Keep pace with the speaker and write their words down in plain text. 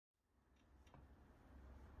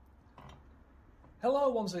Hello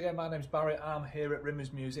once again, my name's Barry. I'm here at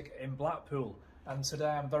Rimmers Music in Blackpool, and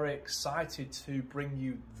today I'm very excited to bring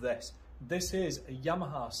you this. This is a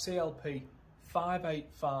Yamaha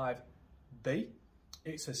CLP585B.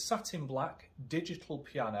 It's a satin black digital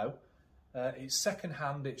piano. It's second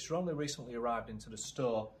hand, it's only recently arrived into the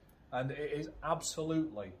store, and it is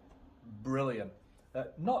absolutely brilliant.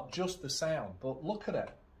 Not just the sound, but look at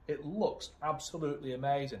it. It looks absolutely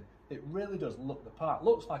amazing. It really does look the part.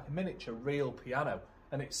 Looks like a miniature real piano,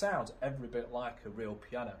 and it sounds every bit like a real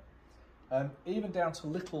piano. Even down to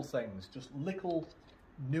little things, just little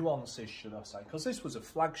nuances, should I say, because this was a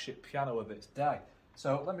flagship piano of its day.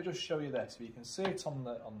 So let me just show you this. If you can see it on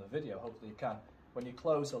the video, hopefully you can. When you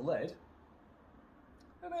close the lid,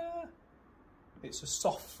 it's a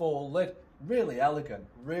soft fall lid. Really elegant,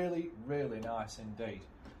 really nice indeed.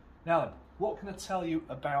 Now then, what can I tell you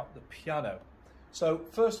about the piano? So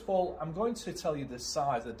first of all, I'm going to tell you the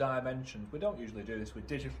size, the dimensions. We don't usually do this with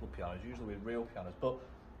digital pianos, usually with real pianos, but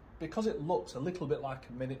because it looks a little bit like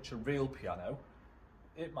a miniature real piano,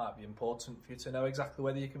 it might be important for you to know exactly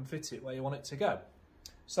whether you can fit it where you want it to go.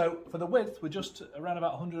 So for the width, we're just around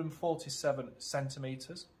about 147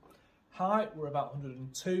 centimetres. Height, we're about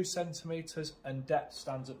 102 centimetres, and depth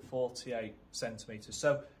stands at 48 centimetres.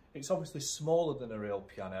 So it's obviously smaller than a real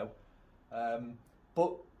piano,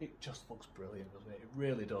 but it just looks brilliant, doesn't it? It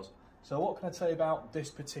really does. So what can I tell you about this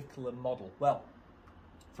particular model? Well,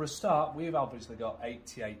 for a start, we've obviously got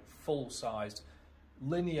 88 full-sized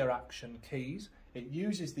linear action keys. It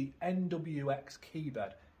uses the NWX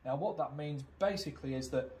keybed. Now what that means basically is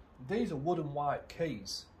that these are wood and white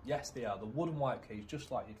keys. Yes, they are. The wood and white keys, just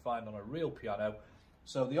like you'd find on a real piano.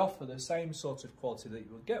 So they offer the same sort of quality that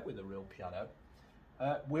you would get with a real piano.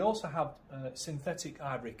 We also have synthetic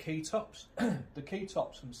ivory key tops. The key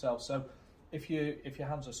tops themselves, so if your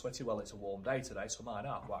hands are sweaty, well, it's a warm day today, so mine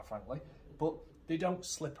are, quite frankly, but they don't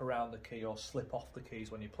slip around the key or slip off the keys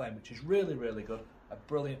when you're playing, which is really good, a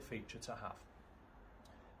brilliant feature to have.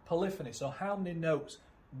 Polyphony, so how many notes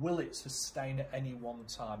will it sustain at any one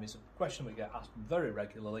time is a question we get asked very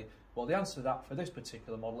regularly. Well, the answer to that for this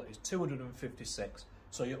particular model is 256,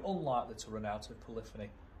 so you're unlikely to run out of polyphony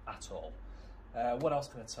at all. What else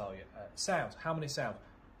can I tell you? Sounds, how many sounds?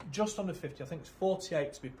 Just under 50, I think it's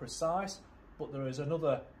 48 to be precise, but there is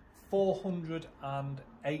another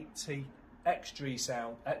 480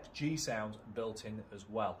 XG sounds built in as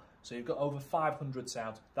well. So you've got over 500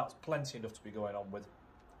 sounds. That's plenty enough to be going on with,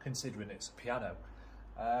 considering it's a piano.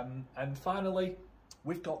 And finally,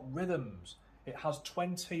 we've got rhythms. It has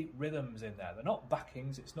 20 rhythms in there. They're not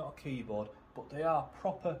backings, it's not a keyboard, but they are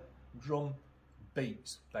proper drum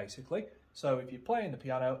beats, basically. So if you're playing the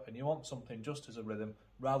piano and you want something just as a rhythm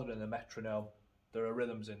rather than a metronome, there are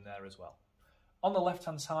rhythms in there as well. On the left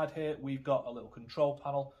hand side here, we've got a little control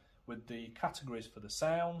panel with the categories for the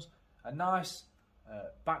sounds, a nice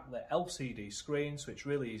backlit LCD screen, so it's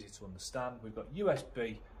really easy to understand. We've got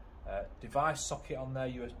USB device socket on there,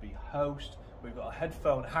 USB host, we've got a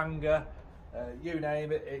headphone hanger, you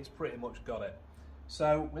name it, it's pretty much got it.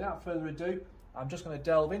 So without further ado, I'm just going to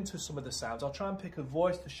delve into some of the sounds. I'll try and pick a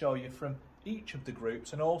voice to show you from each of the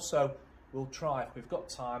groups, and also we'll try, if we've got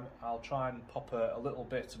time, I'll try and pop a little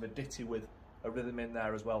bit of a ditty with a rhythm in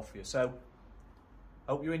there as well for you. So,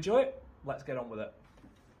 hope you enjoy it. Let's get on with it.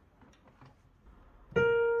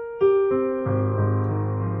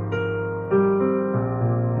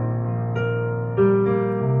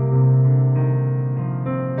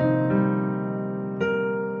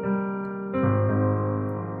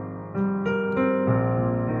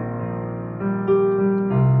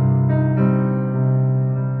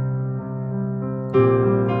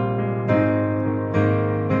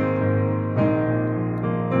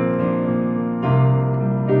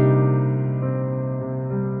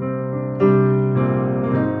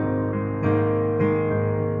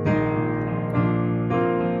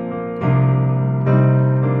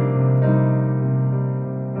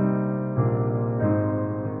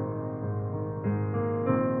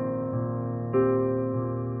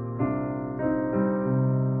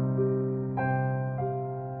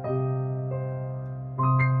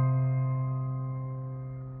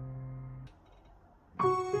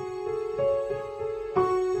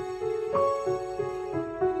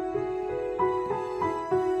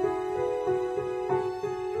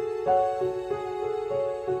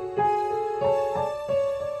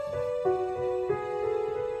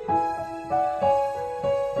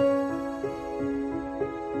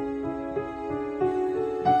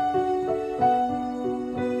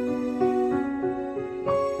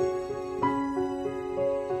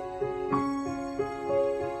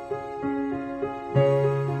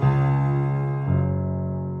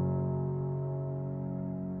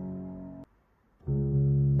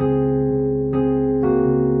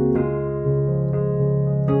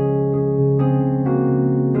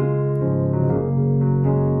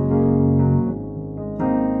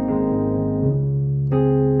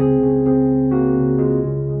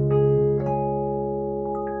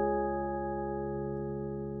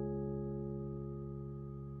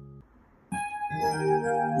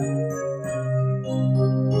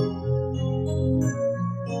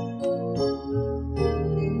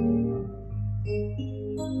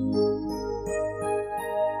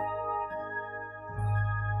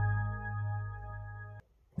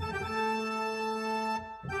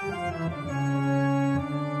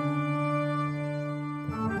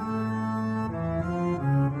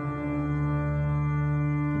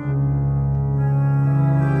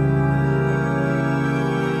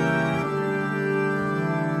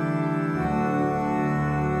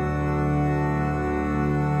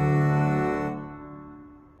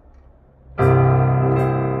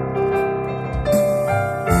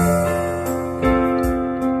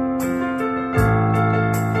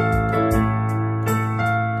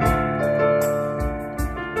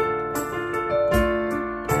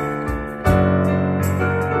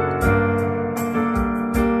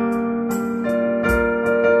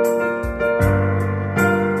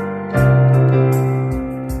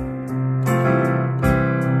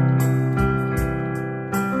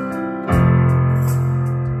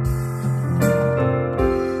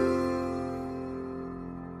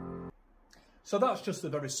 So that's just a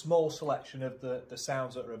very small selection of the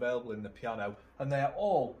sounds that are available in the piano, and they are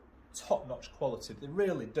all top-notch quality. They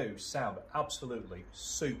really do sound absolutely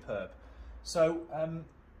superb. So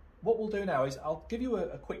what we'll do now is I'll give you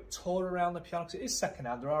a quick tour around the piano, because it is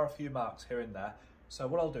second-hand. There are a few marks here and there. So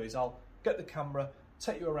what I'll do is I'll get the camera,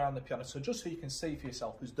 take you around the piano, so just so you can see for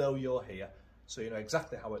yourself as though you're here, so you know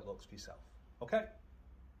exactly how it looks for yourself. Okay?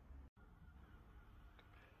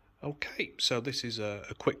 Okay, so this is a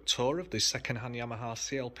quick tour of the second-hand Yamaha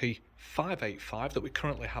CLP585 that we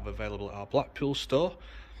currently have available at our Blackpool store.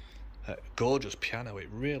 Gorgeous piano, it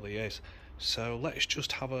really is. So let's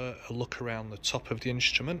just have a look around the top of the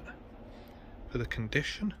instrument for the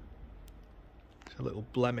condition. There's a little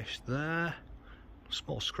blemish there,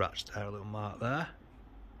 small scratch there, a little mark there.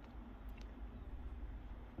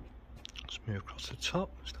 Let's move across the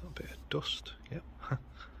top, just a bit of dust, yep.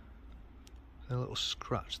 A little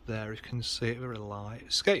scratch there, you can see it, very light.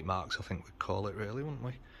 Skate marks, I think we'd call it really, wouldn't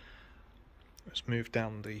we? Let's move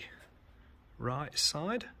down the right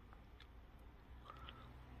side.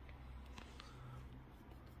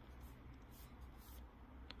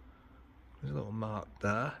 There's a little mark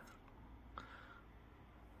there.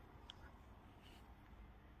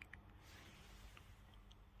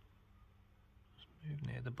 Just move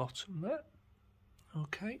near the bottom there.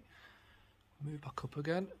 Okay. Move back up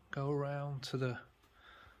again, go around to the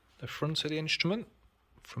front of the instrument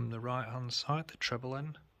from the right hand side, the treble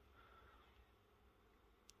end.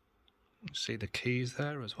 You can see the keys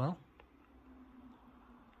there as well.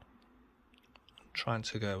 I'm trying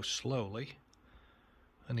to go slowly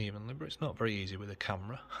and evenly, but it's not very easy with a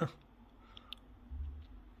camera.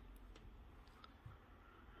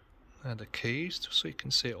 There are the keys, just so you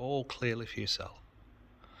can see it all clearly for yourself.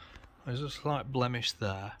 There's a slight blemish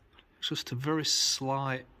there. It's just a very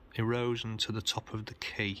slight erosion to the top of the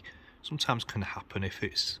key. Sometimes can happen if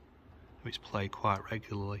it's played quite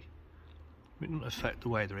regularly. It doesn't affect the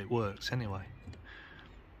way that it works anyway.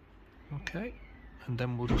 Okay, and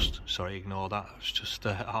then we'll just, sorry, ignore that. It's just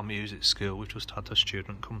our music school. We've just had a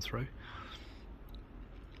student come through.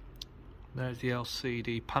 There's the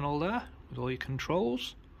LCD panel there with all your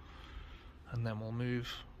controls, and then we'll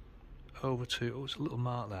move over to, oh, it's a little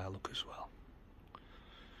mark there, look as well.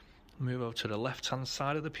 Move over to the left hand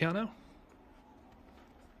side of the piano.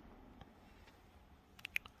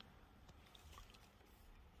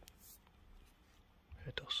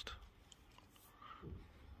 Bit of dust.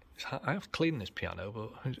 I have cleaned this piano, but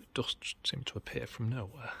dust seemed to appear from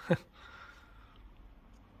nowhere.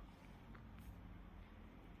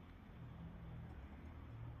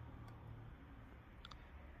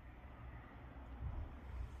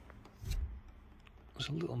 There's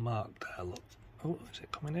a little mark there, look. Oh, is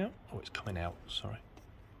it coming out? Oh, it's coming out, sorry.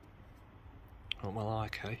 Not my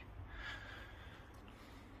like, eh?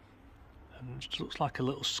 And it just looks like a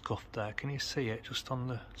little scuff there. Can you see it just on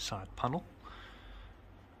the side panel?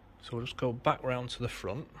 So we'll just go back round to the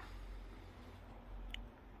front.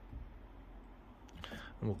 And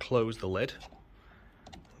we'll close the lid.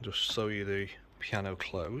 Just show you the piano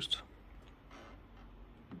closed.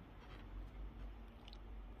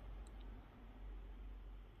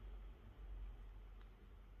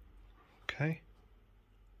 Okay,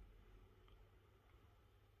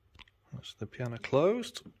 that's the piano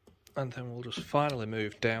closed, and then we'll just finally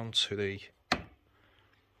move down to the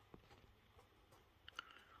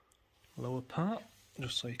lower part,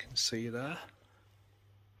 just so you can see there.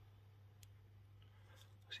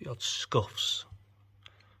 See odd scuffs,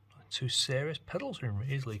 not too serious. Pedals are in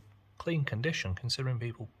reasonably clean condition, considering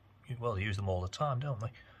people, well, they use them all the time, don't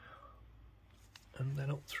they? And then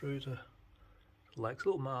up through the legs,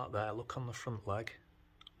 little mark there, look on the front leg,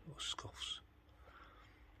 little scuffs.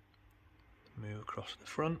 Move across the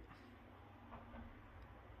front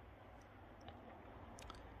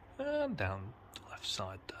and down the left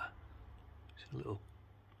side there. See little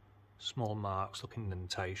small marks, look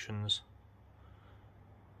indentations,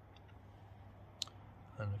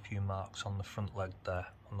 and a few marks on the front leg there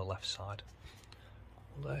on the left side.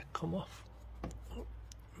 Will they come off? Oh,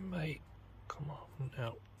 may come off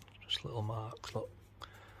now. Just little marks, look.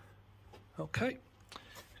 Okay,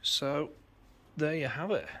 so there you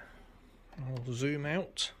have it. I'll zoom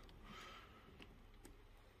out.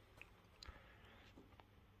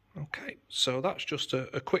 Okay, so that's just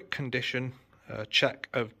a quick condition check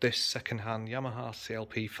of this second-hand Yamaha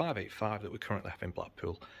CLP585 that we currently have in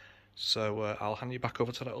Blackpool. So I'll hand you back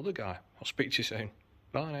over to that other guy. I'll speak to you soon.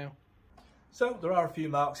 Bye now. So there are a few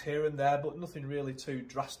marks here and there, but nothing really too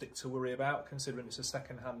drastic to worry about, considering it's a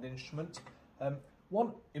second-hand instrument.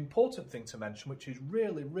 One important thing to mention, which is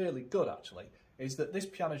really good actually, is that this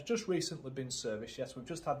piano has just recently been serviced. Yes, we've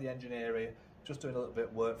just had the engineer here just doing a little bit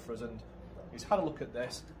of work for us, and he's had a look at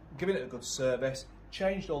this, giving it a good service,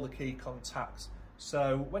 changed all the key contacts.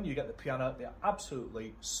 So when you get the piano, they're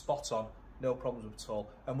absolutely spot on, no problems at all.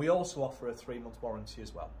 And we also offer a 3-month warranty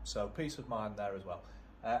as well, so peace of mind there as well.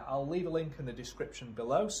 I'll leave a link in the description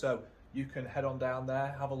below, so you can head on down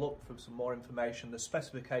there, have a look for some more information. The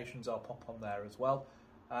specifications I'll pop on there as well.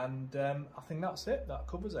 And I think that's it, that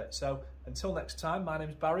covers it. So until next time, my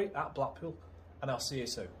name's Barry at Blackpool, and I'll see you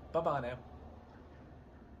soon. Bye bye now.